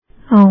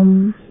ओम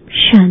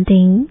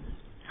शांति।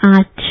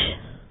 आज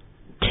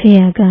 6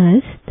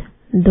 अगस्त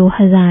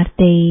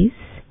 2023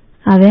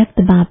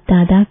 अव्यक्त बाप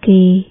दादा के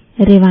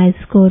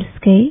रिवाइज कोर्स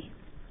के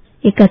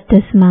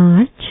 31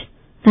 मार्च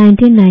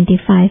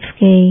 1995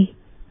 के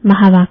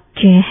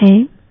महावाक्य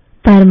है।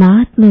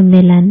 परमात्म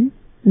मिलन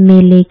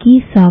मेले की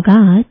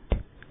सौगात,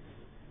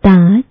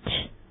 ताज,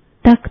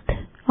 तख्त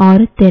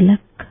और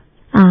तिलक।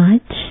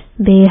 आज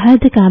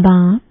बेहद का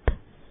बाप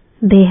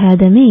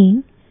बेहद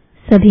में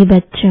सभी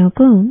बच्चों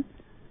को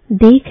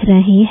देख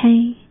रहे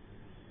हैं।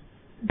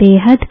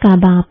 बेहद का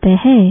बाप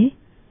है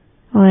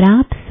और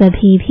आप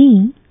सभी भी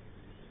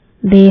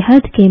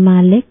बेहद के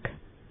मालिक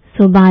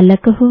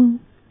सुबालक हो।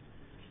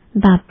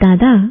 बाप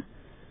दादा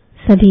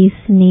सभी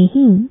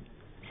स्नेही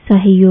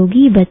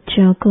सहयोगी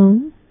बच्चों को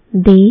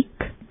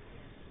देख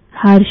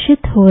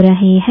हर्षित हो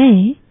रहे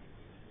हैं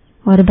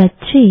और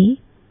बच्चे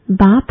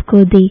बाप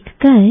को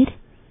देखकर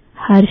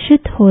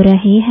हर्षित हो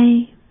रहे हैं।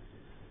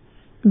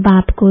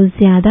 बाप को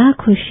ज्यादा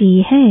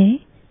खुशी है,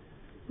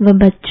 वह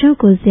बच्चों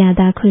को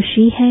ज्यादा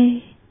खुशी है।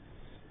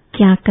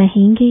 क्या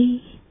कहेंगे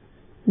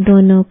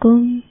दोनों को?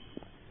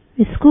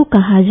 इसको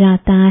कहा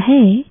जाता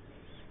है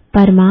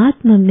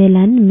परमात्म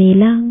मिलन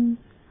मेला।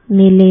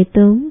 मेले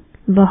तो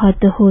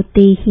बहुत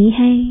होते ही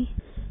हैं,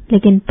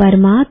 लेकिन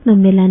परमात्म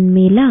मिलन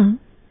मेला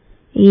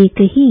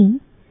एक ही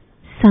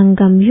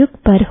संगम युग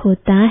पर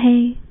होता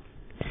है।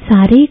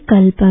 सारे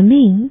कल्प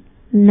में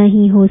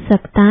नहीं हो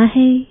सकता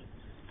है,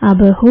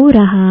 अब हो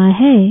रहा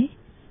है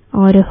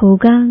और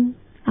होगा।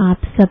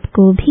 आप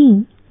सबको भी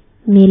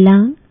मेला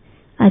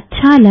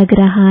अच्छा लग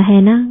रहा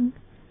है ना?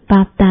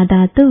 बाप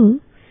दादा तो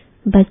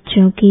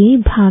बच्चों के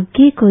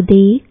भाग्य को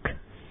देख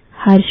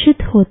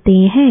हर्षित होते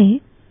हैं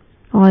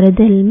और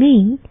दिल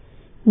में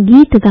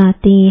गीत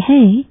गाते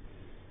हैं,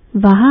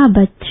 वहाँ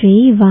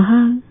बच्चे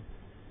वहाँ।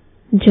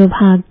 जो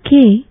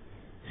भाग्य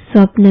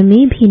स्वप्न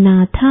में भी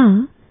ना था,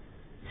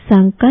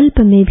 संकल्प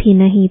में भी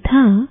नहीं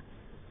था,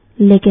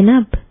 लेकिन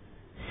अब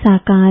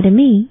साकार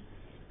में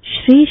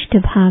श्रेष्ठ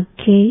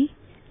भाग्य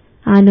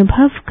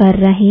अनुभव कर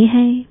रहे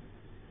हैं।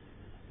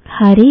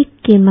 हर एक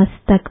के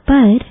मस्तक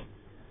पर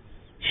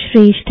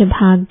श्रेष्ठ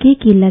भाग्य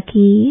की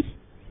लकीर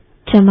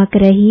चमक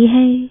रही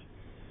है।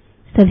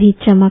 सभी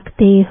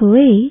चमकते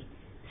हुए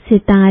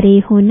सितारे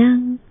होना।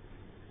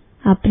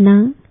 अपना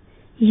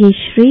ये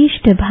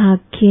श्रेष्ठ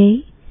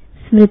भाग्य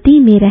स्मृति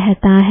में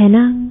रहता है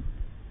ना?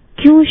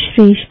 क्यों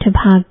श्रेष्ठ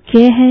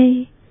भाग्य है?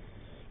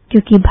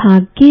 क्योंकि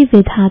भाग्य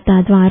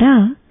विधाता द्वारा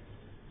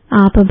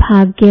आप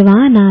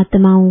भाग्यवान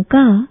आत्माओं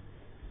का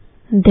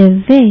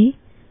दिव्य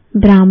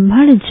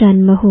ब्राह्मण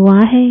जन्म हुआ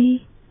है।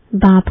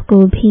 बाप को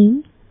भी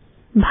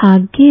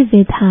भाग्य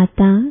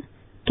विधाता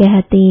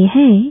कहते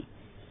हैं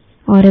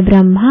और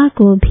ब्रह्मा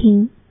को भी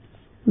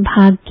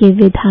भाग्य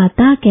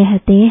विधाता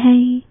कहते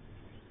हैं।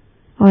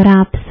 और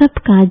आप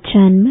सबका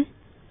जन्म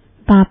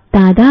बाप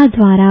दादा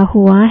द्वारा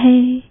हुआ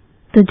है,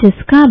 तो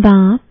जिसका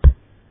बाप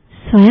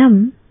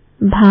स्वयं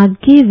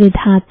भाग्य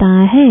विधाता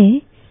है,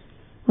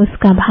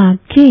 उसका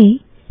भाग्य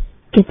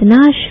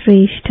कितना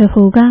श्रेष्ठ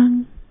होगा।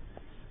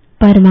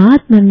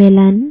 परमात्म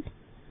मिलन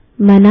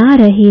मना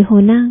रहे हो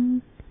ना?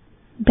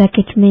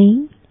 ब्रैकेट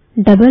में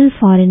डबल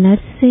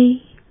फॉरेनर्स से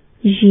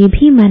ये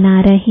भी मना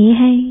रहे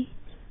हैं।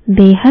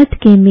 बेहद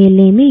के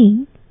मेले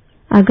में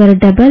अगर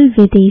डबल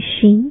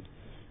विदेशी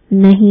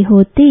नहीं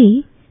होते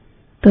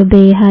तो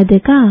बेहद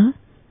का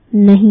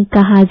नहीं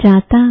कहा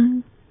जाता।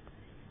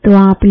 तो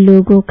आप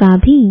लोगों का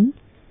भी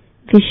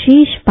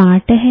विशेष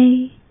पाठ है।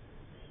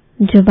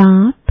 जब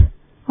आप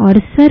और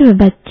सर्व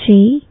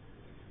बच्चे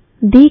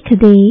देख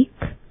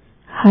देख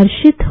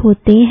हर्षित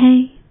होते हैं।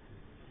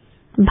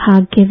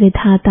 भाग्य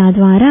विधाता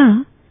द्वारा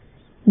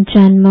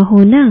जन्म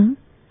होना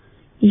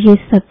ये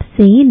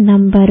सबसे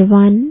नंबर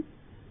 1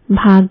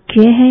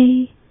 भाग्य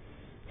है।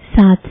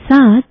 साथ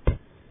साथ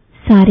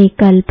सारे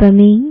कल्प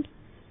में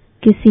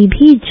किसी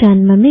भी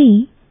जन्म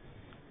में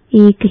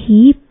एक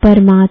ही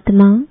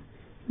परमात्मा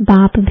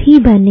बाप भी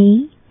बने,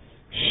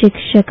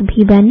 शिक्षक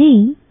भी बने,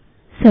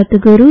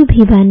 सतगुरु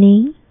भी बने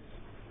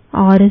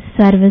और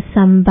सर्व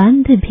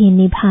संबंध भी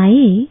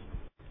निभाए।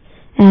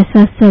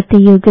 ऐसा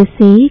सतयुग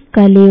से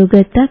कलयुग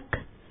तक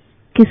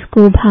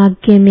किसको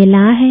भाग्य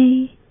मिला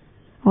है?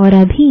 और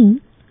अभी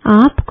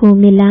आपको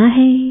मिला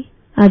है।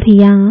 अभी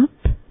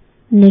आप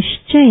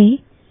निश्चय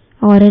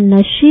और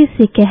नशे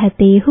से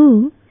कहते हो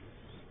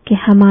कि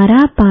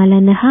हमारा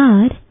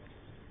पालनहार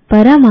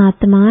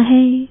परमात्मा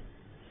है।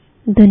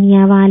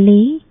 दुनिया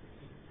वाले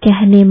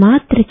कहने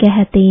मात्र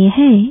कहते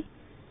हैं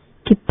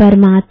कि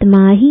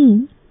परमात्मा ही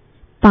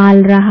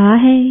पाल रहा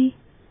है,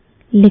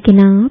 लेकिन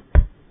आप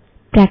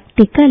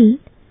प्रैक्टिकल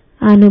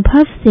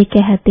अनुभव से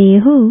कहते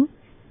हो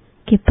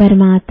कि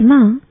परमात्मा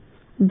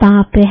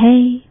बाप है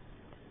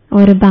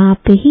और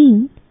बाप ही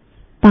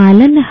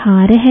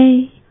पालनहार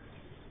है,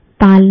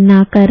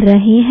 पालना कर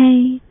रहे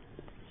हैं।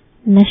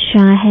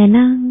 नशा है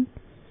ना?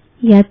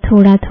 या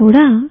थोड़ा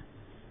थोड़ा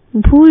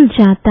भूल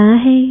जाता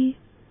है।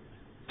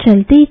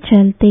 चलते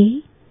चलते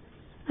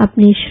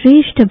अपने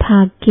श्रेष्ठ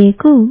भाग्य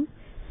को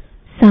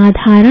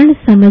साधारण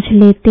समझ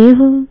लेते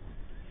हो।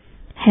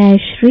 है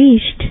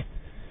श्रेष्ठ,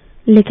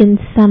 लेकिन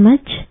समझ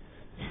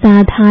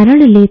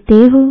साधारण लेते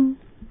हो।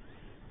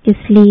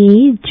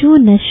 इसलिए जो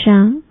नशा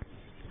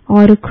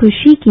और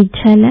खुशी की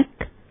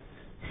झलक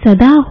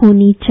सदा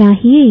होनी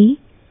चाहिए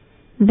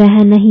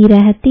वह नहीं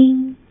रहती।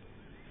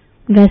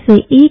 वैसे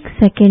एक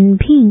सेकंड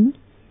भी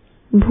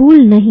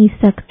भूल नहीं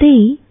सकते,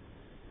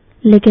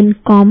 लेकिन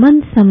कॉमन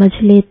समझ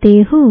लेते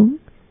हो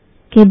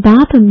कि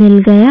बाप मिल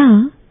गया,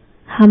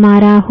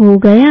 हमारा हो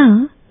गया,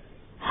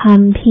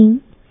 हम भी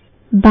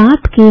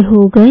बाप के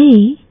हो गए।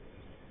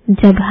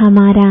 जब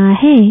हमारा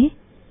है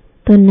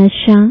तो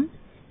नशा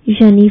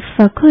यानी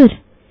फख्र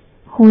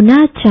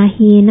होना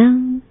चाहिए ना।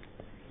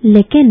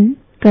 लेकिन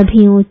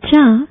कभी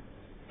ऊंचा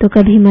तो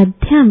कभी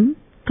मध्यम,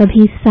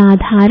 कभी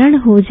साधारण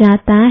हो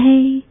जाता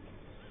है।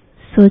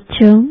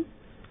 सोचो,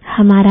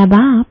 हमारा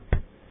बाप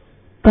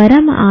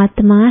परम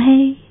आत्मा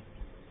है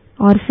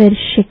और फिर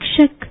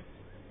शिक्षक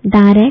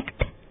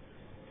डायरेक्ट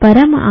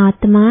परम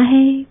आत्मा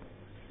है।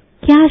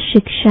 क्या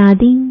शिक्षा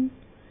दी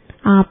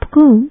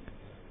आपको,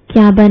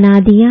 क्या बना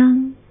दिया?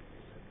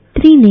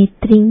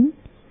 त्रिनेत्री,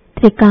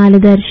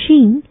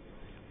 त्रिकालदर्शी,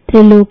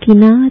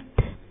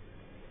 त्रिलोकीनाथ।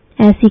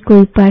 ऐसी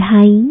कोई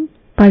पढ़ाई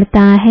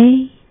पढ़ता है?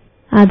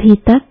 अभी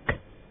तक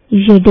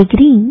ये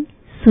डिग्री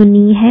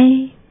सुनी है?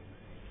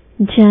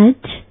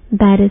 जज,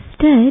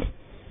 बैरिस्टर,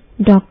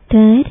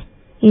 डॉक्टर,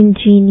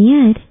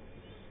 इंजीनियर,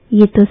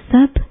 ये तो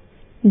सब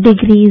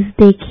डिग्रीज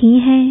देखी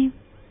है।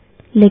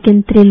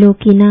 लेकिन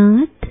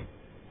त्रिलोकीनाथ,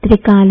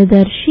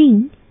 त्रिकालदर्शी,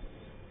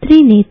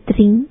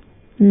 त्रिनेत्री,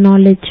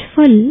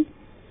 नॉलेजफुल,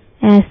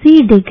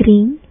 ऐसी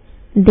डिग्री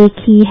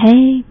देखी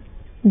है?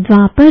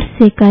 द्वापर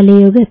से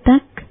कलयुग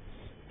तक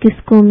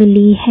किसको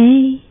मिली है?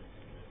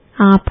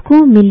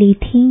 आपको मिली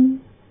थी।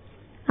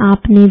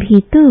 आपने भी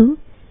तो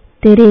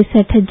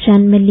 63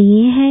 जन्म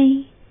लिए हैं,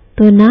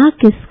 तो ना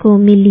किसको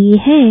मिली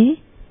है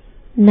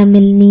न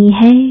मिलनी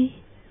है।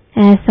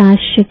 ऐसा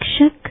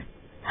शिक्षक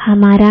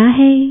हमारा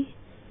है।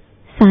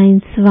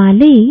 साइंस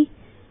वाले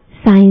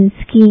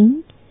साइंस की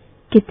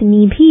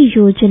कितनी भी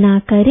योजना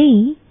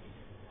करें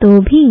तो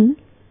भी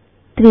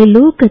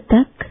त्रिलोक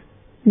तक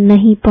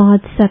नहीं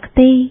पहुंच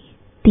सकते।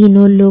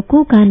 तीनों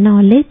लोकों का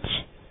नॉलेज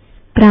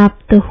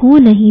प्राप्त हो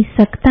नहीं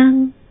सकता।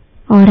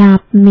 और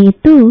आप में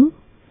तो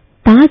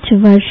 5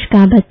 वर्ष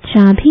का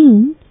बच्चा भी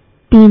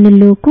 3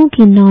 लोकों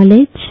की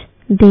नॉलेज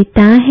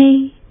देता है।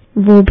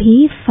 वो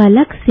भी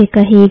फलक से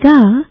कहेगा,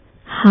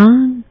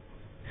 हाँ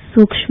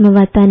सूक्ष्म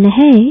वतन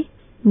है,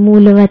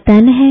 मूल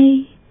वतन है।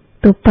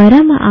 तो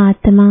परम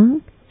आत्मा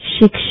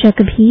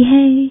शिक्षक भी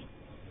है।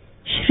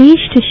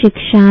 श्रेष्ठ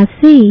शिक्षा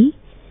से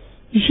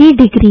ये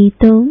डिग्री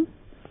तो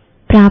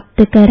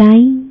प्राप्त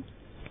कराई,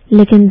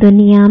 लेकिन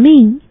दुनिया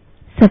में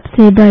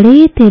सबसे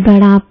बड़े से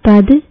बड़ा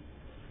पद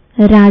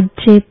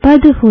राज्य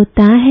पद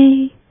होता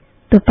है।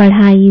 तो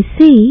पढ़ाई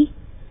से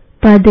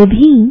पद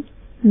भी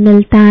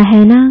मिलता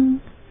है ना।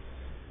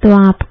 तो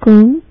आपको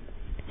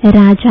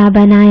राजा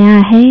बनाया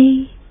है।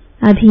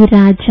 अभी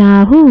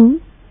राजा हो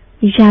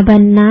या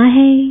बनना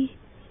है?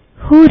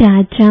 हो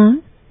राजा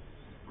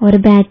और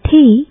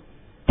बैठे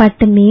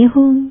पट में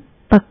हो,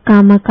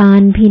 पक्का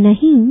मकान भी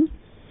नहीं,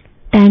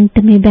 टेंट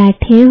में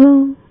बैठे हो।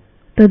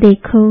 तो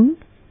देखो,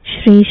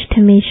 श्रेष्ठ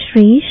में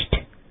श्रेष्ठ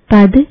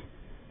पद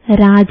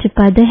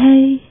राजपद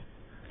है।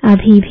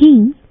 अभी भी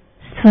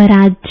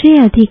स्वराज्य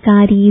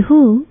अधिकारी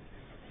हो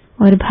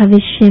और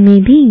भविष्य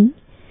में भी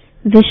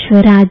विश्व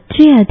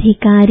राज्य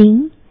अधिकारी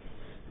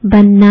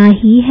बनना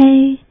ही है।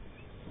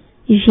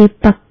 ये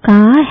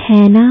पक्का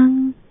है ना।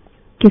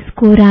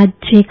 किसको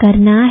राज्य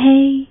करना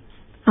है?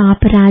 आप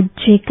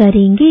राज्य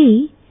करेंगे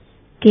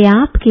कि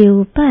आपके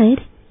ऊपर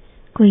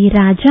कोई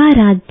राजा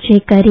राज्य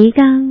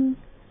करेगा?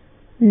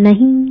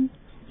 नहीं,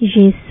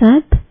 ये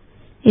सब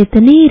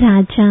इतने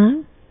राजा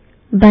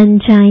बन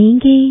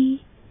जाएंगे,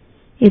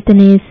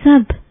 इतने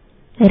सब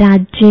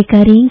राज्य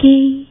करेंगे।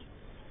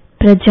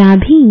 प्रजा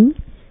भी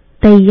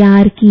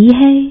तैयार की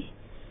है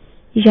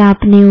या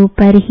अपने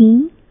ऊपर ही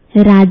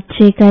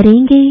राज्य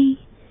करेंगे?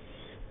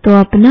 तो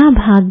अपना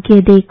भाग्य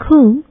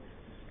देखो।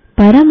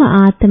 परम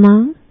आत्मा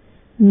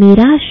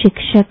मेरा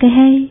शिक्षक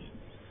है,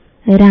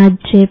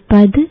 राज्य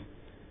पद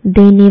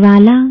देने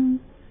वाला।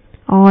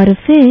 और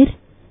फिर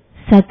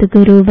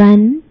सतगुरु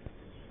बन।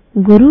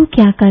 गुरु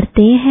क्या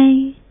करते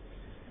हैं?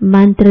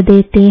 मंत्र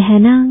देते हैं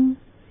ना।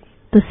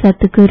 तो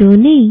सतगुरु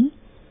ने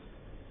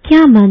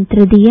क्या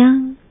मंत्र दिया?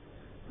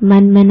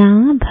 मनमना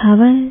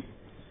भव।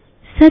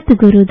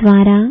 सतगुरु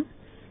द्वारा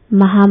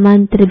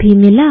महामंत्र भी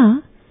मिला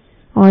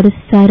और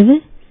सर्व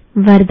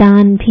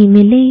वरदान भी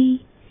मिले।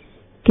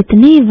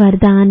 कितने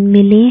वरदान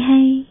मिले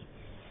हैं?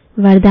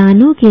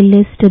 वरदानों की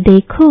लिस्ट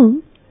देखो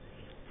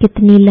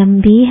कितनी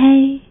लंबी है।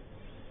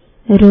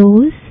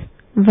 रोज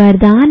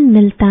वरदान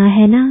मिलता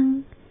है ना।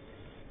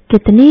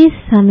 कितने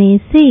समय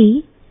से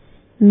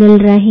मिल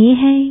रहे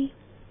हैं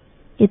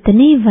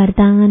इतने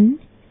वरदान।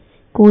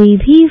 कोई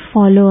भी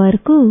फॉलोअर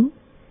को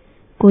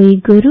कोई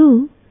गुरु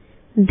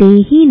दे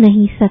ही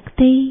नहीं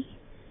सकते।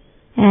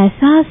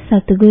 ऐसा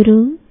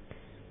सतगुरु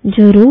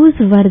जो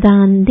रोज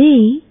वरदान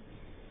दे,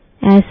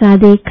 ऐसा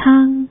देखा।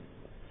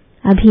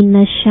 अभी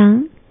नशा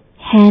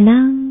है ना।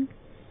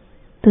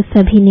 तो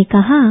सभी ने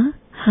कहा,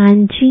 हाँ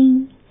जी,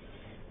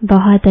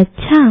 बहुत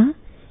अच्छा,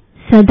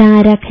 सदा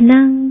रखना।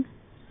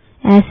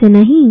 ऐसे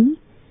नहीं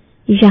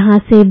यहाँ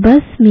से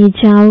बस में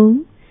जाओ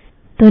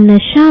तो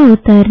नशा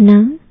उतरना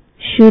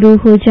शुरू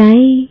हो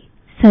जाए,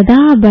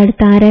 सदा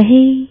बढ़ता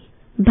रहे।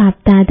 बाप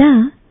दादा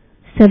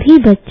सभी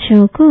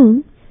बच्चों को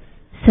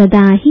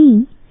सदा ही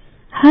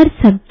हर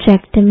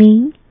सब्जेक्ट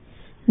में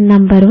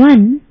नंबर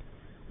 1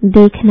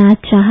 देखना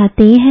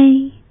चाहते हैं।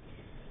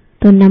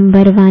 तो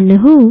नंबर 1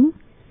 हो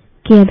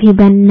कि अभी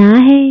बनना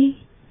है।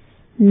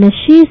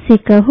 नशे से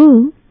कहो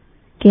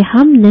कि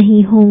हम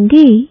नहीं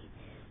होंगे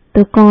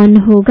तो कौन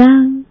होगा।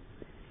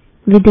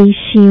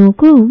 विदेशियों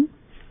को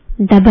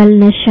डबल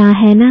नशा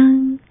है ना।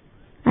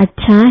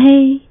 अच्छा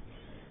है,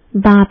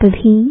 बाप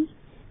भी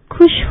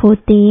खुश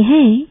होते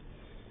हैं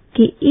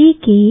कि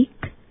एक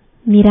एक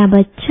मेरा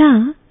बच्चा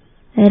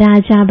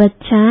राजा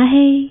बच्चा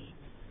है।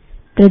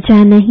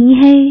 प्रजा नहीं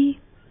है,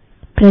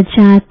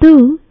 प्रजा तो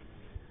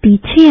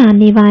पीछे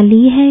आने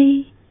वाली है।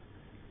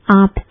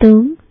 आप तो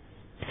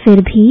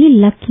फिर भी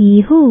लकी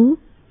हो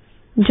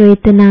जो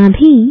इतना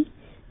भी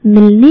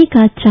मिलने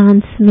का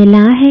चांस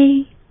मिला है।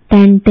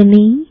 टेंट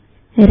में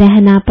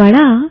रहना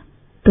पड़ा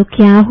तो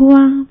क्या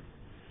हुआ,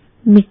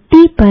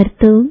 मिट्टी पर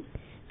तो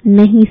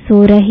नहीं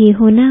सो रहे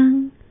हो ना,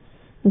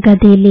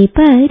 गधेले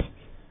पर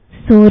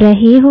सो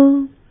रहे हो।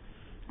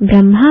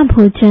 ब्रह्मा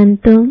भोजन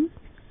तो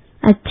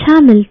अच्छा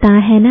मिलता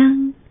है ना,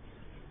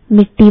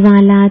 मिट्टी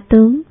वाला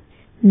तो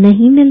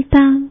नहीं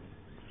मिलता।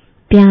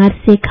 प्यार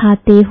से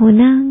खाते हो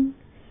ना,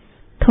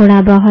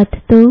 थोड़ा बहुत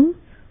तो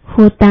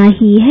होता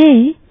ही है,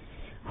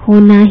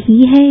 होना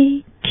ही है।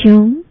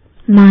 क्यों,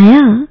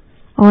 माया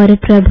और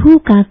प्रभु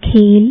का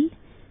खेल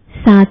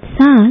साथ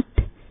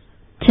साथ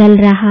चल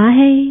रहा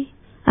है।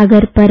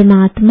 अगर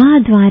परमात्मा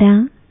द्वारा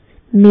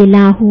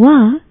मेला हुआ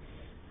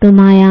तो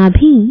माया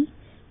भी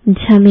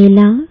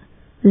झमेला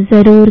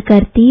जरूर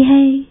करती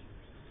है।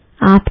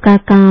 आपका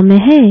काम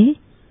है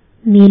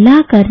मेला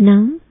करना,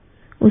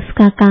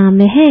 उसका काम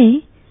है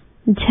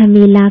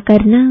झमेला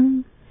करना।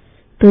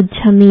 तो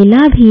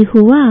झमेला भी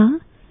हुआ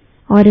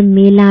और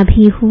मेला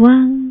भी हुआ।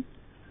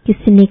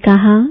 किसी ने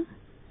कहा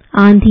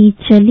आंधी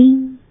चली,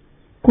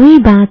 कोई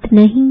बात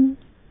नहीं,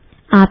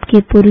 आपके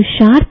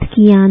पुरुषार्थ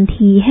की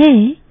आंधी है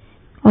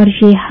और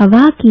ये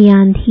हवा की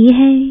आंधी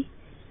है।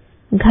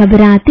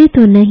 घबराते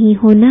तो नहीं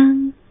होना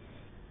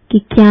कि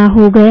क्या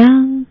हो गया।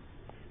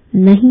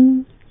 नहीं,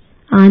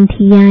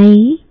 आंधी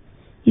आए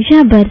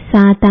या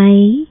बरसात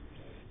आए,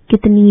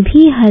 कितनी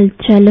भी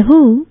हलचल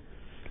हो,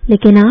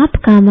 लेकिन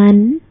आपका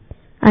मन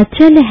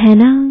अचल है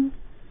ना।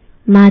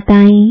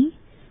 माताएं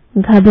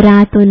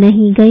घबरा तो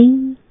नहीं गई,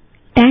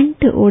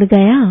 टेंट उड़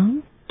गया,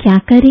 क्या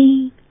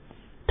करें।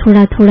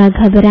 थोड़ा थोड़ा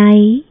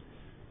घबराए,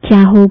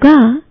 क्या होगा,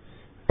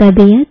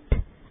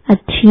 तबीयत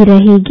अच्छी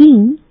रहेगी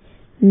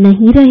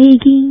नहीं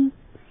रहेगी।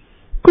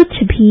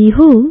 कुछ भी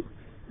हो,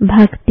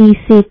 भक्ति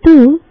से तो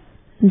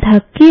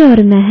धक्के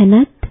और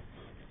मेहनत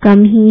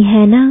कम ही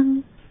है ना।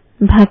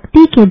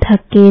 भक्ति के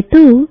धक्के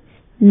तो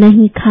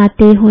नहीं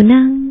खाते हो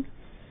ना,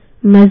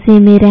 मजे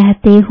में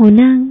रहते हो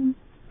ना।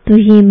 तो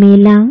ये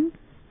मेला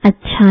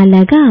अच्छा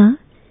लगा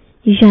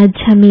या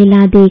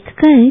झमेला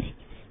देखकर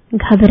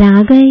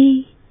घबरा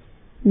गए।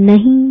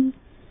 नहीं,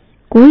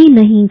 कोई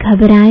नहीं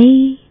घबराए।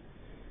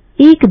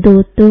 एक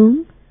दो तो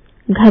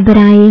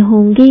घबराए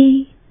होंगे।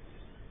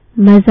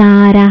 मजा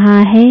आ रहा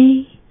है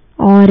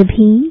और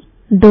भी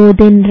 2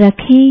 दिन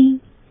रखें।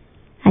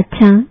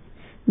 अच्छा,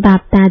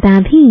 बाप दादा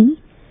भी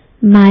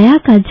माया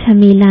का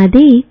झमेला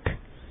देख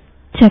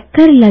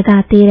चक्कर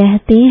लगाते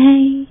रहते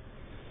हैं,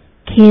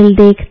 खेल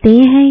देखते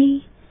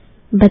हैं,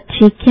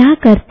 बच्चे क्या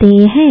करते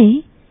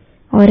हैं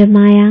और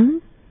माया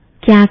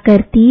क्या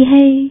करती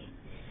है।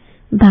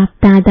 बाप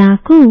दादा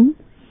को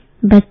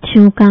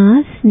बच्चों का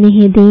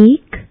स्नेह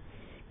देख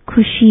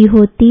खुशी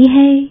होती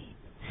है।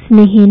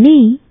 स्नेह ने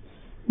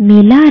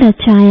मेला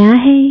रचाया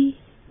है,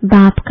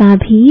 बाप का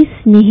भी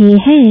स्नेह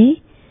है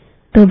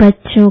तो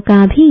बच्चों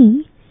का भी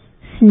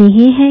स्नेह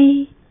है।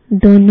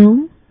 दोनों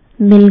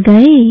मिल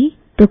गए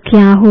तो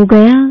क्या हो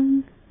गया,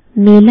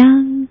 मेला।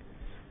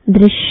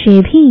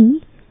 दृश्य भी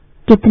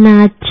कितना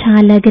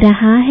अच्छा लग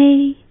रहा है।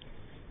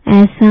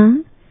 ऐसा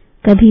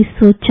कभी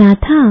सोचा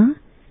था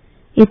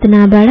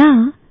इतना बड़ा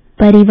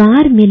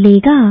परिवार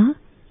मिलेगा,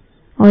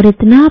 और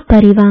इतना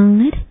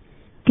परिवार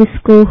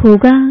किसको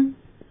होगा।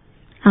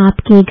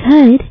 आपके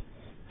घर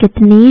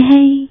कितने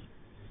हैं,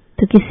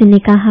 तो किसी ने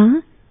कहा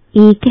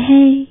 1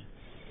 है।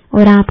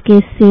 और आपके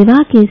सेवा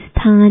के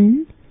स्थान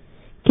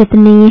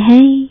कितने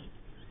हैं,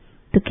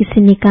 तो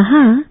किसी ने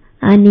कहा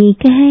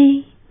अनेक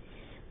है।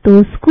 तो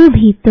उसको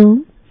भी तो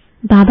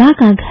बाबा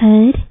का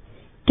घर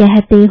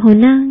कहते हो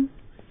ना।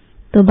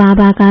 तो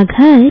बाबा का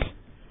घर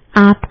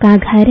आपका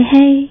घर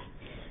है।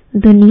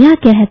 दुनिया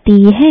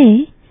कहती है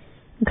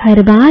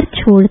घर बार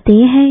छोड़ते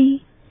हैं,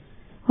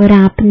 और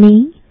आपने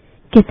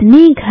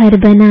कितने घर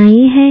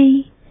बनाए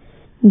हैं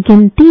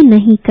गिनती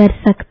नहीं कर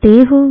सकते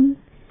हो।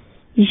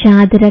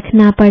 याद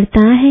रखना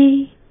पड़ता है।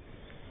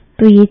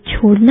 तो ये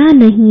छोड़ना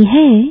नहीं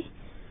है,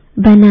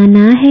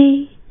 बनाना है।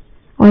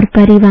 और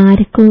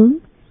परिवार को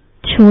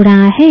छोड़ा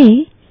है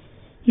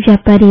या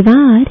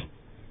परिवार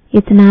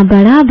इतना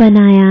बड़ा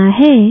बनाया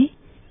है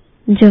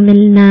जो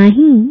मिलना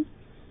ही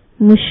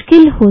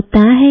मुश्किल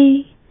होता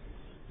है।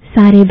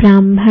 सारे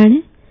ब्राह्मण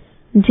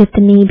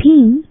जितने भी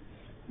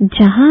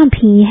जहां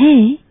भी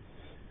हैं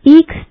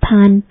एक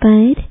स्थान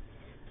पर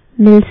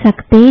मिल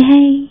सकते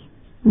हैं।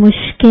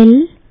 मुश्किल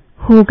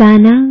होगा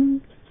ना,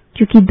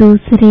 क्योंकि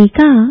दूसरे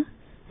का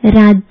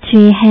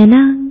राज्य है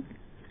ना।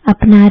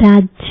 अपना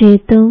राज्य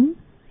तो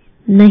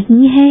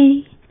नहीं है,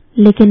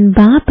 लेकिन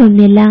बाप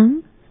मिला,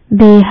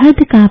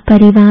 बेहद का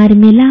परिवार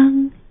मिला,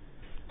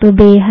 तो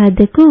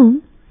बेहद को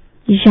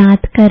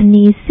याद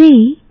करने से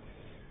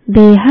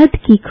बेहद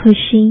की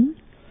खुशी,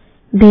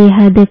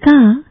 बेहद का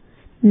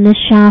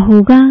नशा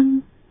होगा।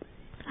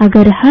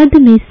 अगर हद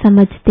में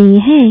समझते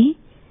हैं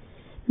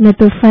मैं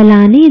तो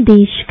फलाने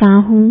देश का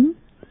हूँ,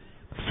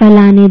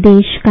 फलाने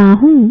देश का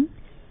हूँ,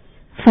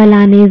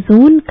 फलाने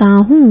जोन का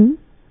हूँ,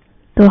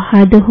 तो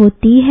हद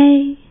होती है।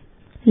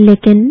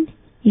 लेकिन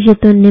ये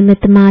तो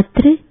निमित्त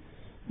मात्र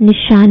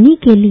निशानी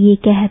के लिए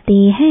कहते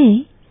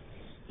हैं,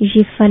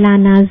 ये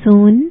फलाना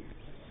जोन,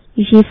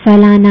 ये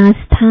फलाना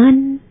स्थान।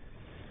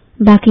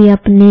 बाकी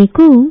अपने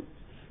को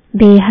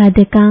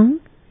बेहद का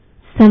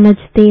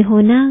समझते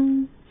हो ना।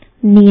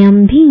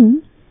 नियम भी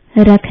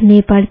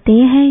रखने पड़ते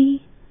हैं।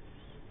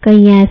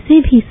 कई ऐसे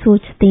भी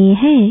सोचते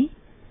हैं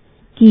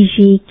कि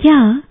ये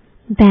क्या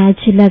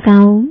बैज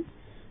लगाऊं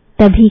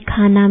तभी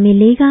खाना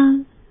मिलेगा।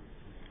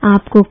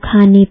 आपको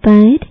खाने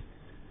पर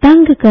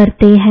तंग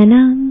करते हैं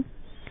ना,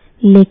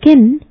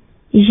 लेकिन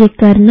ये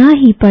करना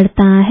ही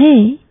पड़ता है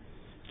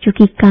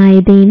क्योंकि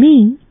कायदे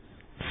में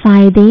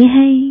फायदे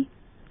हैं।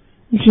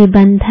 ये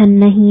बंधन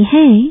नहीं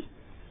है,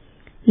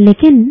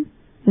 लेकिन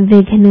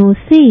विघ्नों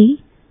से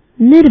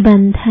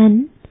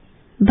निर्बंधन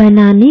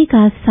बनाने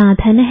का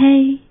साधन है।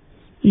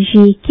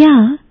 ये क्या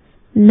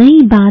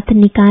नई बात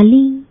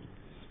निकाली,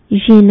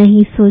 ये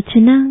नहीं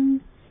सोचना।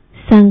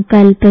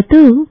 संकल्प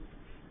तो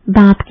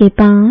बाप के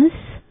पास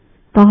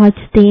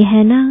पहुंचते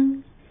हैं ना,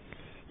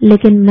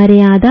 लेकिन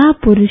मर्यादा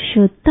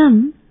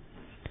पुरुषोत्तम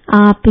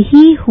आप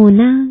ही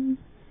होना,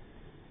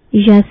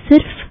 या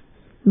सिर्फ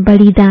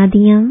बड़ी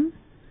दादियां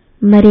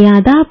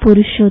मर्यादा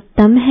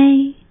पुरुषोत्तम है।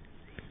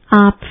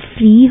 आप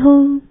फ्री हो।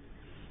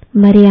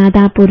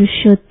 मर्यादा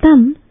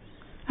पुरुषोत्तम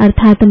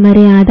अर्थात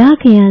मर्यादा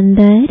के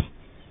अंदर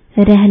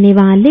रहने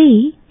वाले,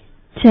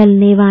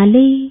 चलने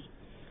वाले।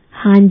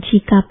 हाँ जी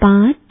का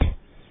पाठ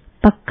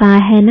पक्का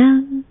है ना।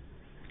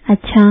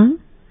 अच्छा,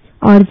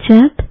 और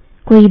जब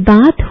कोई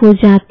बात हो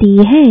जाती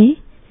है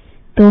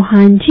तो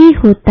हाँ जी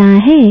होता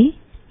है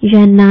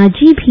या ना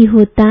जी भी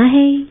होता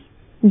है।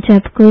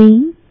 जब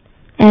कोई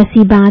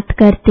ऐसी बात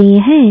करते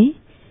हैं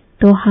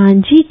तो हाँ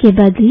जी के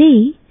बदले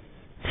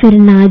फिर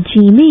ना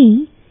जी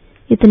में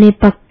इतने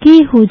पक्के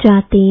हो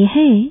जाते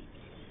हैं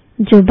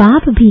जो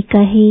बाप भी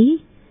कहे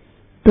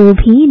तो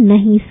भी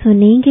नहीं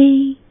सुनेंगे।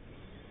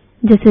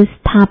 जैसे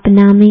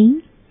स्थापना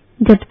में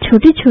जब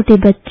छोटे छोटे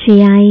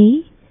बच्चे आए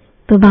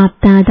तो बाप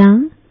दादा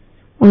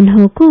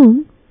उन्हों को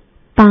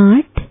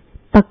पाठ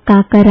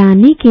पक्का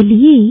कराने के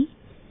लिए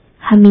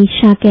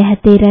हमेशा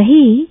कहते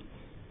रहे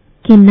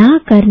कि ना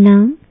करना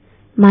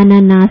माना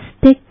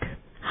नास्तिक,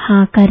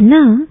 हाँ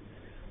करना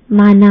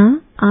माना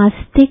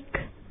आस्तिक।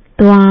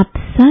 तो आप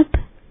सब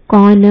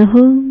कौन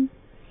हो?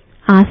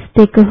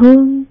 आस्तिक हो,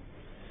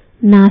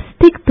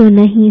 नास्तिक तो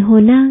नहीं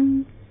होना।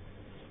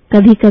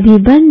 कभी कभी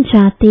बन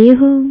जाते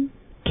हो,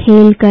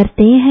 खेल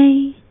करते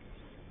हैं,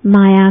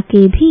 माया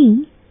के भी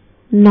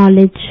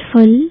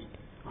नॉलेजफुल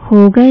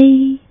हो गए,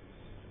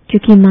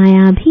 क्योंकि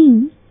माया भी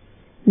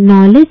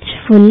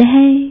नॉलेजफुल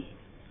है।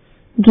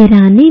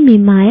 गिराने में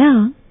माया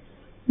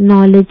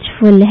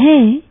नॉलेजफुल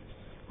है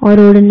और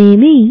उड़ने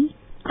में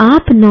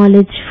आप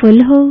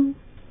नॉलेजफुल हो।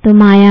 तो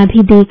माया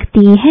भी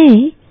देखती है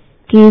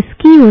कि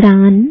इसकी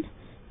उड़ान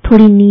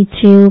थोड़ी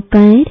नीचे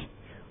ऊपर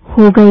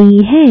हो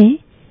गई है,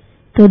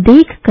 तो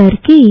देख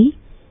करके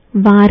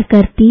वार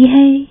करती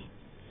है।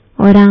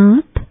 और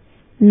आप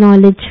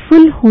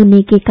नॉलेजफुल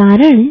होने के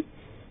कारण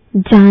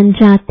जान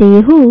जाते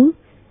हो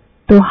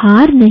तो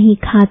हार नहीं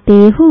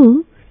खाते हो,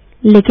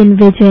 लेकिन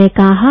विजय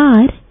का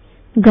हार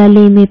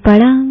गले में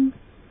पड़ा।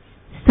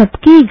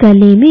 सबके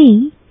गले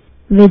में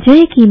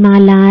विजय की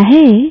माला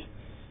है,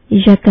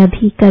 या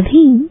कभी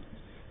कभी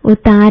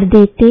उतार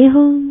देते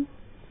हो।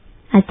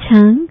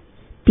 अच्छा,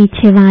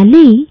 पीछे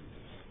वाले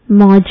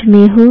मौज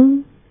में हो।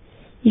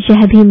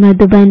 यह भी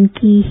मधुबन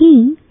की ही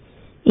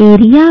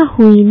एरिया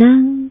हुई ना,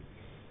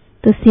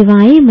 तो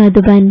सिवाय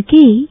मधुबन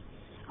के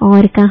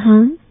और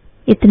कहाँ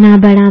इतना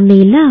बड़ा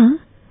मेला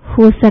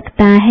हो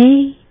सकता है?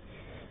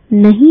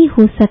 नहीं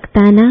हो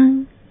सकता ना।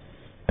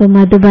 तो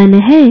मधुबन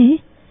है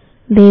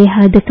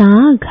बेहद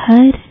का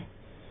घर,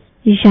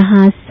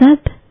 यहाँ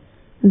सब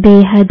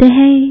बेहद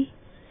है।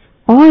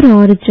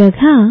 और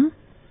जगह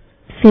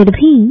फिर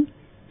भी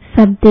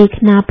सब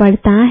देखना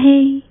पड़ता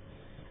है।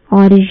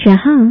 और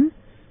यहाँ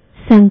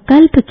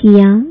संकल्प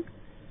किया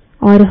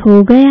और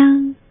हो गया,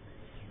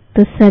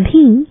 तो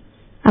सभी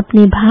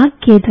अपने भाग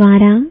के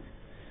द्वारा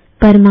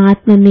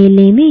परमात्मा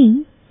मेले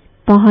में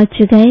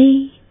पहुंच गए।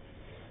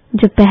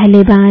 जो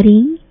पहले बारी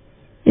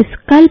इस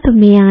कल्प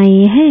में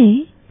आए हैं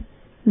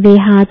वे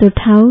हाथ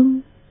उठाओ।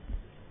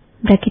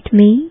 ब्रैकेट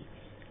में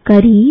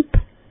करीब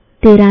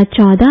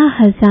 13-14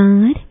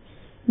 हजार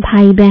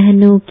भाई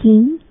बहनों की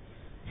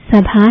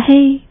सभा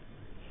है।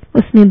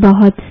 उसमें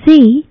बहुत से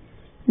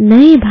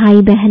नए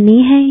भाई बहने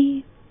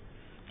हैं।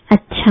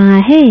 अच्छा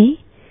है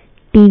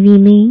टीवी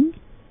में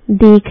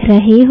देख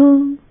रहे हो।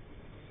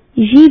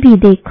 ये भी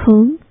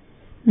देखो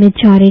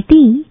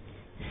मेजॉरिटी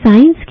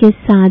साइंस के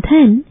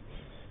साधन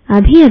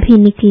अभी अभी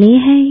निकले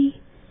हैं।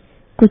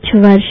 कुछ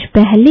वर्ष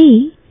पहले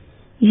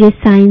ये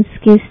साइंस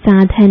के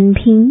साधन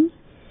भी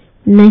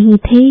नहीं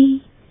थे,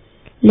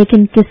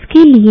 लेकिन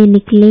किसके लिए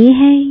निकले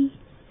हैं?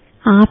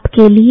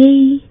 आपके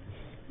लिए।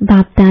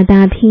 बाप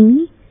दादा भी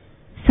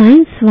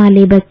साइंस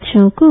वाले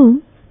बच्चों को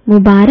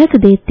मुबारक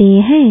देते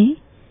हैं,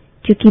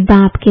 क्योंकि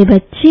बाप के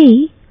बच्चे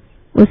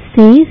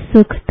उससे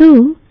सुख तो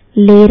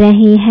ले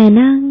रहे हैं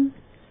ना।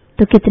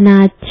 तो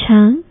कितना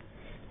अच्छा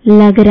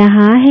लग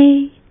रहा है।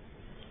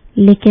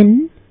 लेकिन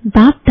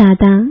बाप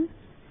दादा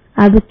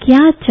अब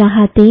क्या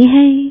चाहते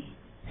हैं?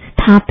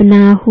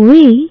 स्थापना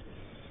हुए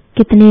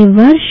कितने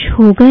वर्ष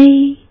हो गए।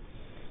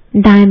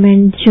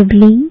 डायमंड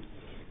जुबली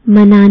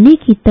मनाने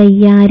की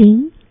तैयारी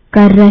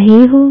कर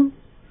रहे हो।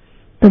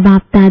 तो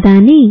बाप दादा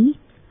ने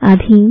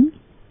अभी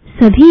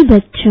सभी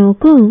बच्चों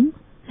को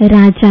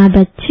राजा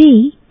बच्चे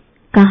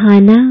कहा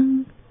ना।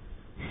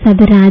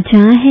 सब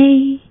राजा है।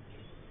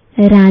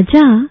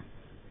 राजा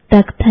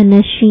तख्त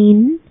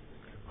नशीन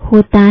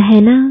होता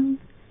है ना।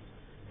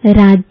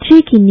 राज्य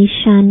की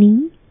निशानी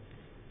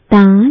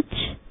ताज,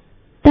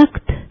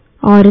 तख्त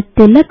और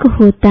तिलक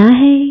होता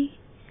है।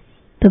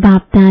 तो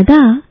बाप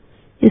दादा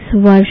इस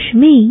वर्ष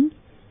में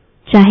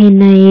चाहे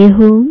नए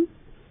हो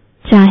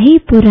चाहे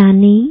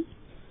पुराने,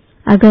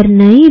 अगर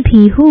नए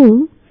भी हो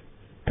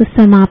तो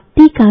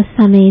समाप्ति का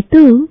समय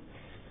तो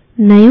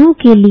नयों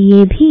के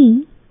लिए भी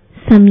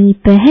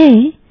समीप है,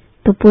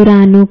 तो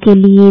पुरानों के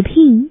लिए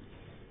भी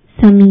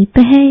समीप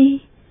है।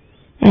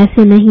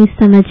 ऐसे नहीं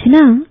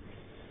समझना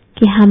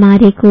कि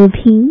हमारे को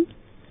भी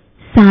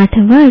 60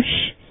 वर्ष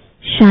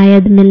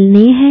शायद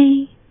मिलने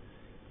हैं।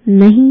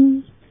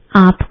 नहीं,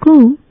 आपको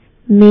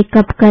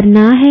मेकअप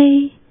करना है।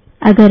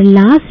 अगर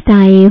लास्ट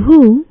आए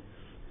हो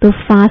तो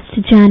फास्ट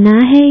जाना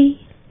है,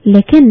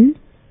 लेकिन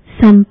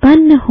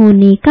संपन्न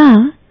होने का,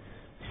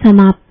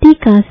 समाप्ति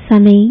का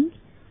समय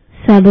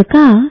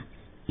सबका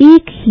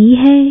एक ही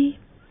है।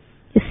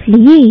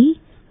 इसलिए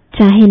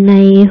चाहे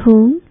नए हो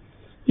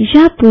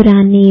या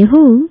पुराने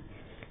हो,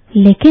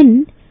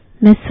 लेकिन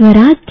मैं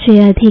स्वराज्य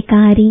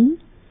अधिकारी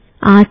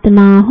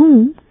आत्मा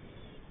हूँ।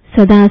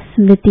 सदा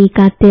स्मृति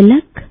का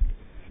तिलक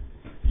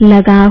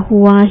लगा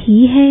हुआ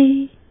ही है।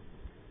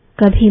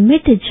 कभी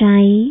मिट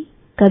जाए,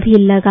 कभी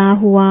लगा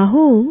हुआ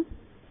हो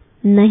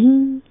नहीं।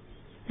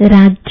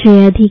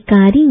 राज्य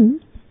अधिकारी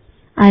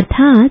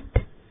अर्थात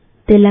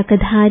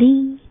तिलकधारी।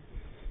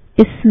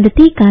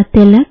 स्मृति का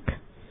तिलक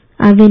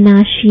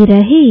अविनाशी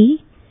रहे,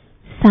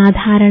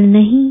 साधारण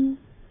नहीं।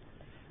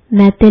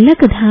 मैं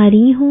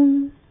तिलकधारी हूँ।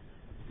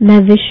 मैं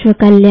विश्व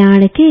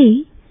कल्याण के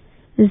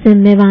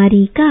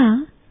जिम्मेवारी का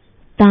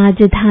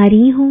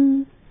ताजधारी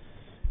हूँ।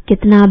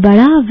 कितना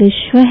बड़ा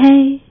विश्व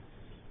है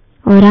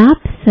और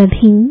आप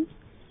सभी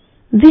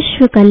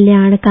विश्व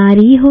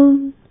कल्याणकारी हो।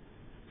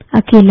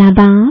 अकेला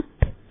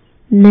बाप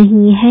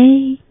नहीं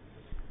है,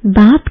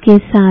 बाप के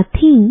साथ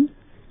ही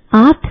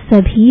आप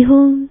सभी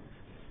हो।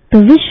 तो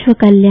विश्व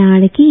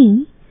कल्याण की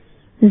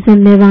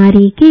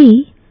जिम्मेवारी के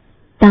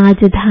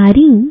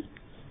ताजधारी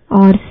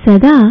और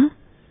सदा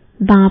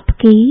बाप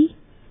के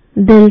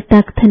दिल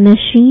तख्त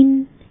नशीन,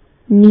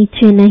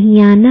 नीचे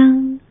नहीं आना,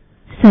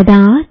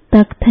 सदा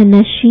तख्त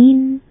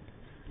नशीन।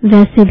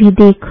 वैसे भी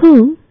देखो,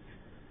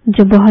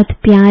 जो बहुत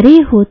प्यारे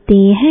होते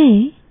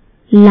हैं,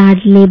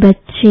 लाडले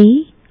बच्चे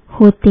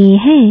होते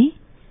हैं,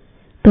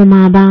 तो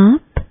माँ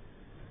बाप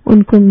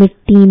उनको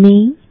मिट्टी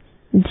में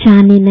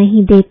जाने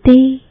नहीं देते,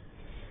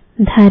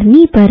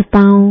 धरनी पर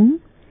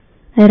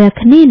पांव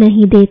रखने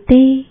नहीं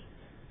देते।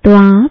 तो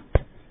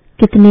आप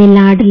कितने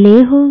लाडले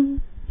हो।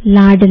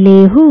 लाडले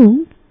हो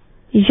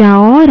या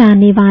और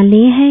आने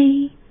वाले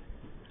हैं।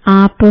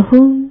 आप हो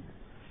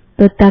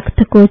तो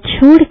तख्त को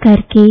छोड़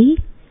करके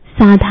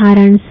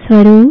साधारण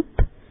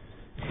स्वरूप,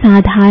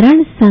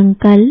 साधारण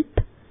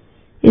संकल्प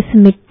इस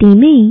मिट्टी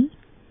में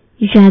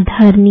या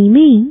धरनी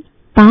में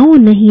पांव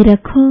नहीं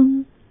रखो।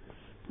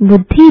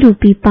 बुद्धि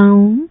रूपी पांव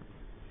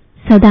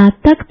सदा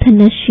तख्त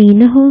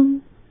नशीन हो।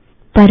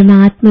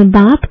 परमात्मा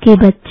बाप के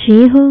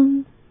बच्चे हो।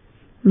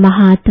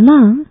 महात्मा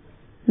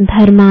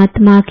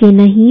धर्मात्मा के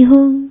नहीं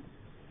हो,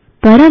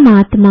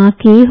 परमात्मा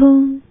के हो।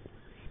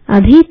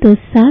 अभी तो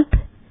सब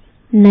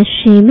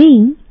नशे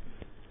में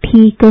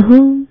ठीक हो,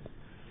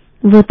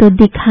 वो तो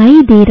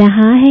दिखाई दे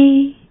रहा है,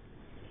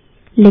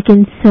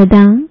 लेकिन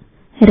सदा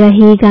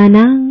रहेगा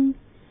ना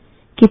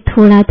कि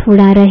थोड़ा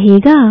थोड़ा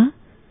रहेगा,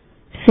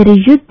 फिर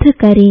युद्ध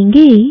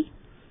करेंगे,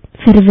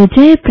 फिर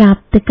विजय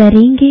प्राप्त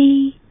करेंगे।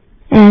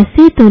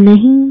 ऐसे तो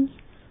नहीं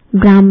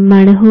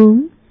ब्राह्मण हो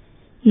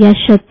या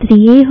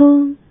क्षत्रिय हो,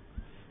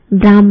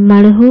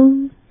 ब्राह्मण हो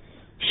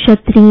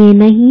क्षत्रिय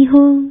नहीं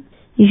हो,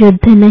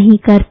 युद्ध नहीं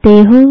करते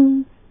हो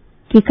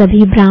कि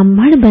कभी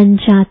ब्राह्मण बन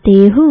जाते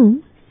हो,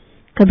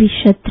 कभी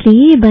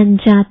क्षत्रिय बन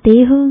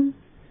जाते हो।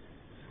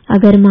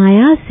 अगर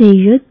माया से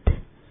युद्ध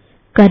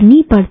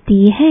करनी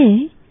पड़ती है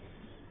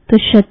तो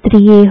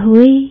क्षत्रिय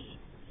हुए,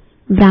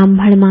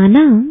 ब्राह्मण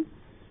माना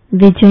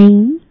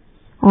विजयी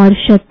और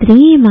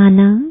क्षत्रिय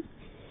माना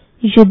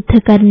युद्ध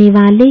करने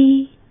वाले।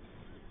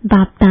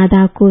 बाप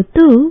दादा को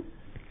तो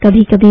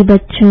कभी कभी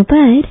बच्चों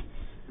पर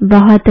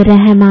बहुत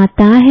रहम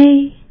आता है।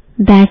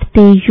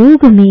 बैठते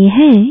योग में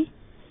है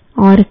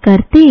और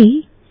करते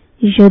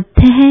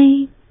युद्ध है।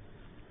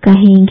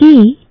 कहेंगे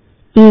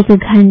 1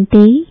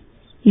 घंटे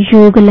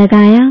योग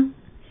लगाया,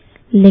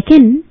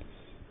 लेकिन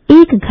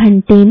 1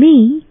 घंटे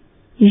में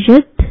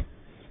युद्ध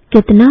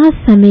कितना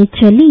समय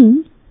चली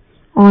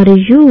और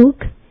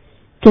योग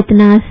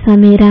कितना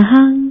समय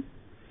रहा।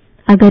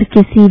 अगर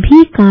किसी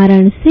भी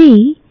कारण से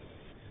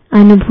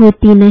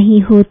अनुभूति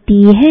नहीं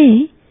होती है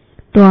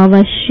तो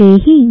अवश्य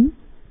ही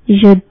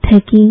युद्ध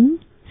की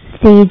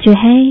स्टेज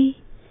है।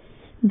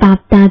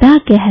 बाप दादा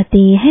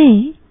कहते हैं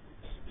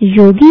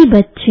योगी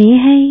बच्चे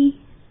हैं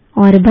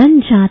और बन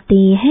जाते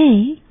हैं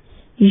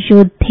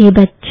योद्धे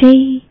बच्चे।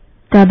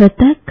 कब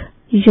तक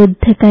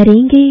युद्ध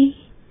करेंगे?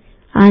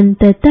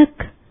 अंत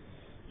तक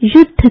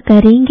युद्ध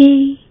करेंगे।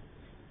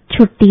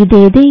 छुट्टी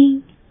दे दें,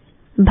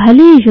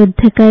 भले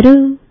युद्ध करो,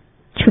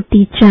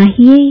 छुट्टी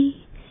चाहिए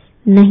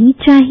नहीं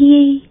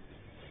चाहिए,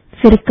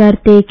 फिर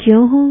करते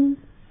क्यों हो?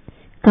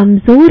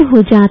 कमजोर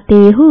हो जाते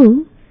हो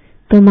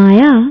तो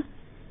माया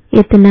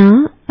इतना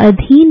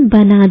अधीन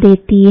बना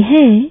देती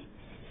है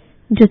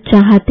जो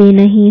चाहते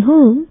नहीं हो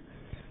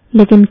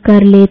लेकिन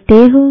कर लेते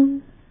हो।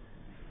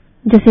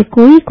 जैसे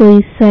कोई कोई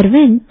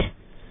सर्वेंट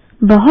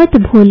बहुत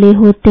भोले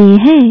होते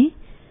हैं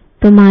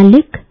तो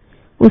मालिक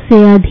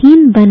उसे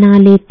अधीन बना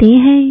लेते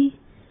हैं।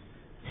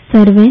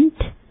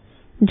 सर्वेंट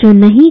जो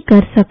नहीं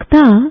कर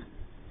सकता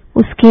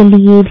उसके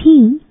लिए भी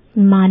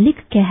मालिक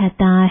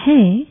कहता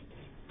है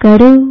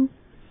करो,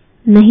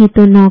 नहीं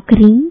तो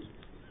नौकरी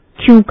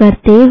क्यों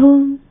करते हो?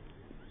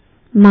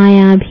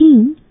 माया भी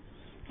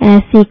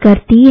ऐसे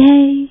करती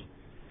है।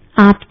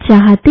 आप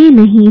चाहते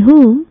नहीं हो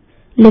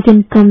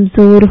लेकिन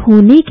कमजोर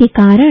होने के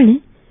कारण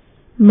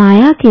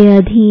माया के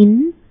अधीन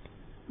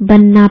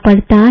बनना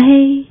पड़ता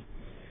है।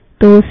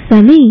 तो उस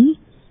समय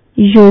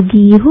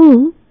योगी हो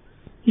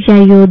या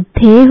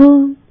योद्धे हो,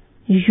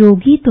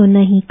 योगी तो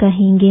नहीं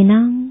कहेंगे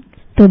ना।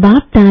 तो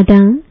बाप दादा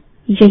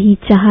यही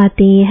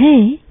चाहते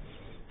हैं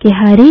कि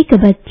हर एक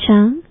बच्चा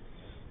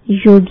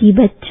योगी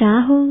बच्चा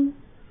हो,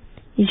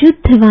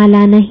 युद्ध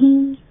वाला नहीं।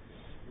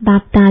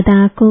 बाप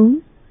दादा को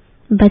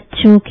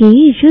बच्चों के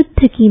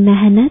युद्ध की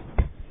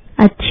मेहनत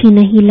अच्छी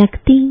नहीं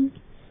लगती।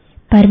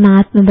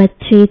 परमात्मा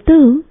बच्चे तो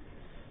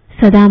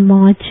सदा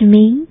मौज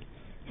में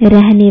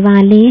रहने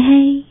वाले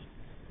हैं,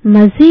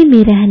 मजे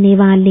में रहने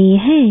वाले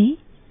हैं,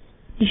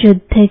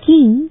 युद्ध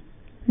की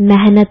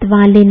मेहनत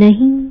वाले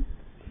नहीं।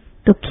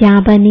 तो क्या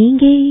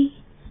बनेंगे?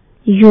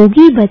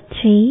 योगी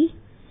बच्चे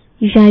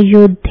या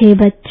योद्धे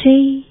बच्चे?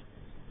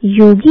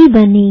 योगी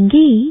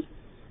बनेंगे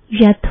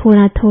या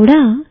थोड़ा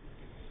थोड़ा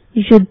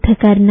युद्ध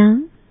करना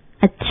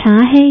अच्छा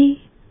है?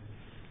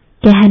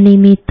 कहने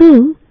में तो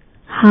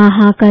हाँ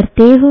हाँ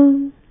करते हो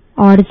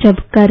और जब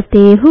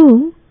करते हो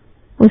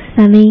उस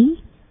समय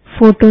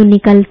फोटो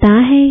निकलता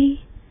है।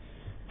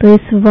 तो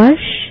इस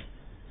वर्ष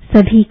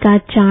सभी का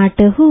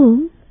चार्ट हो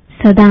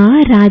सदा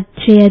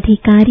राज्य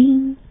अधिकारी,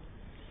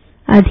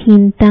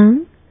 अधीनता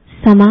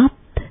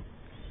समाप्त।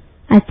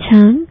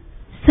 अच्छा,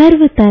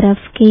 सर्व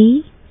तरफ के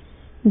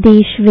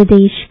देश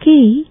विदेश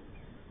के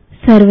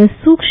सर्व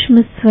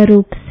सूक्ष्म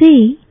स्वरूप से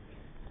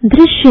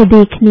दृश्य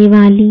देखने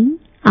वाली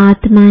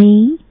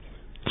आत्माएं,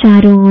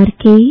 चारों ओर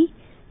के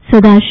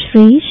सदा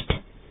श्रेष्ठ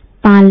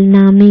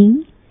पालना में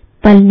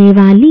पलने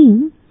वाली,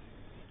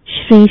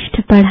 श्रेष्ठ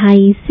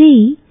पढ़ाई से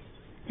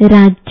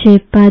राज्य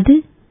पद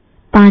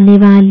पाने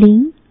वाली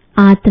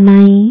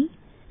आत्माएं,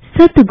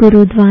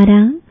 सतगुरु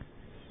द्वारा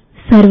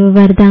सर्व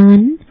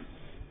वरदान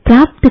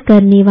प्राप्त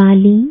करने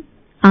वाली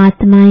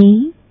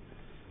आत्माएं,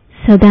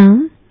 सदा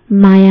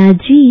माया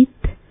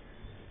जीत,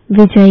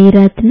 विजयी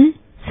रत्न,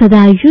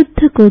 सदा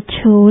युद्ध को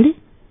छोड़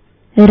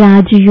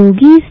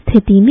राजयोगी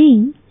स्थिति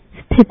में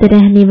स्थित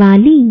रहने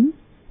वाली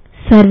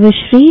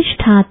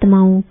सर्वश्रेष्ठ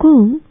आत्माओं को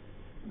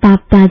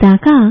बाप दादा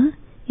का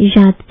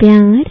याद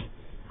प्यार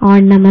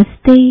और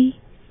नमस्ते।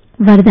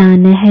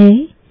 वरदान है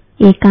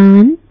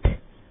एकांत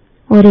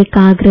और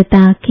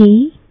एकाग्रता के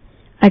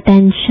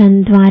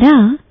अटेंशन द्वारा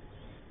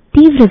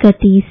तीव्र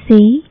गति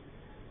से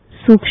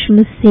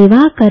सूक्ष्म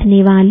सेवा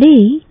करने वाले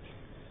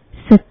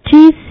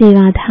सच्चे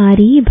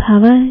सेवाधारी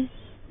भव।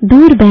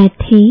 दूर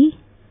बैठे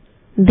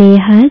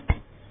बेहद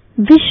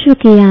विश्व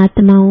के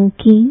आत्माओं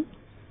की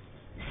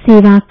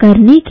सेवा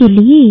करने के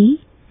लिए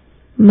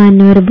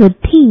मन और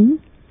बुद्धि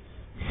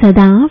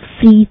सदा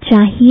फ्री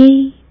चाहिए।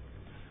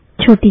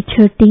 छोटी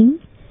छोटी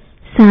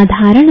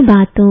साधारण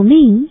बातों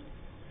में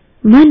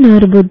मन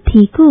और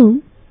बुद्धि को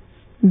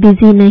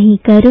बिजी नहीं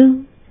करो।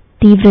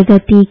 तीव्र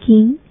गति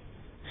की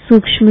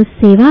सूक्ष्म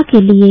सेवा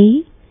के लिए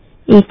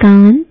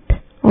एकांत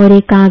और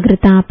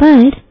एकाग्रता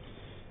पर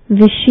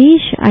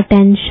विशेष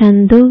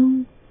अटेंशन दो।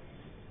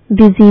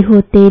 बिजी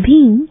होते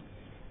भी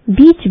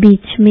बीच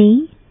बीच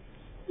में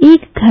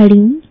 1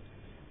 घड़ी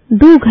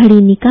 2 घड़ी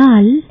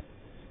निकाल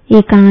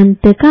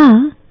एकांत का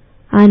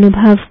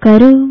अनुभव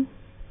करो।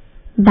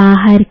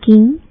 बाहर की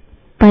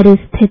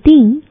परिस्थिति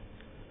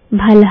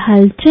भल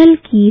हलचल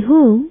की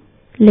हो,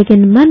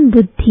 लेकिन मन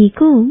बुद्धि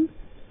को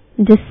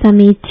जिस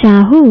समय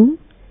चाहो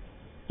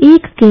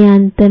एक के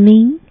अंत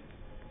में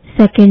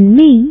सेकंड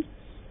में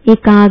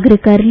एकाग्र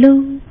कर लो।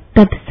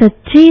 तब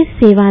सच्चे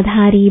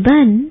सेवाधारी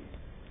बन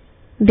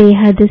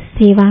बेहद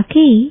सेवा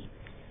के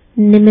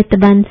निमित्त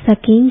बन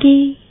सकेंगे।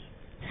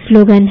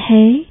 स्लोगन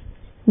है,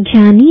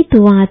 ज्ञानी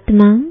तो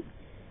आत्मा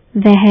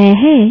वह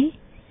है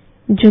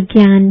जो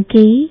ज्ञान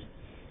के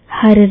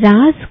हर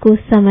राज को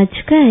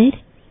समझकर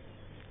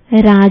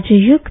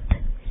राजयुक्त,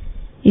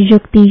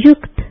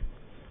 युक्तियुक्त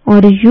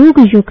और योग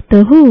युक्त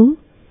हो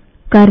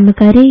कर्म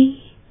करे।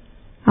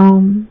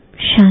 ओम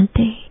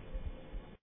शांति।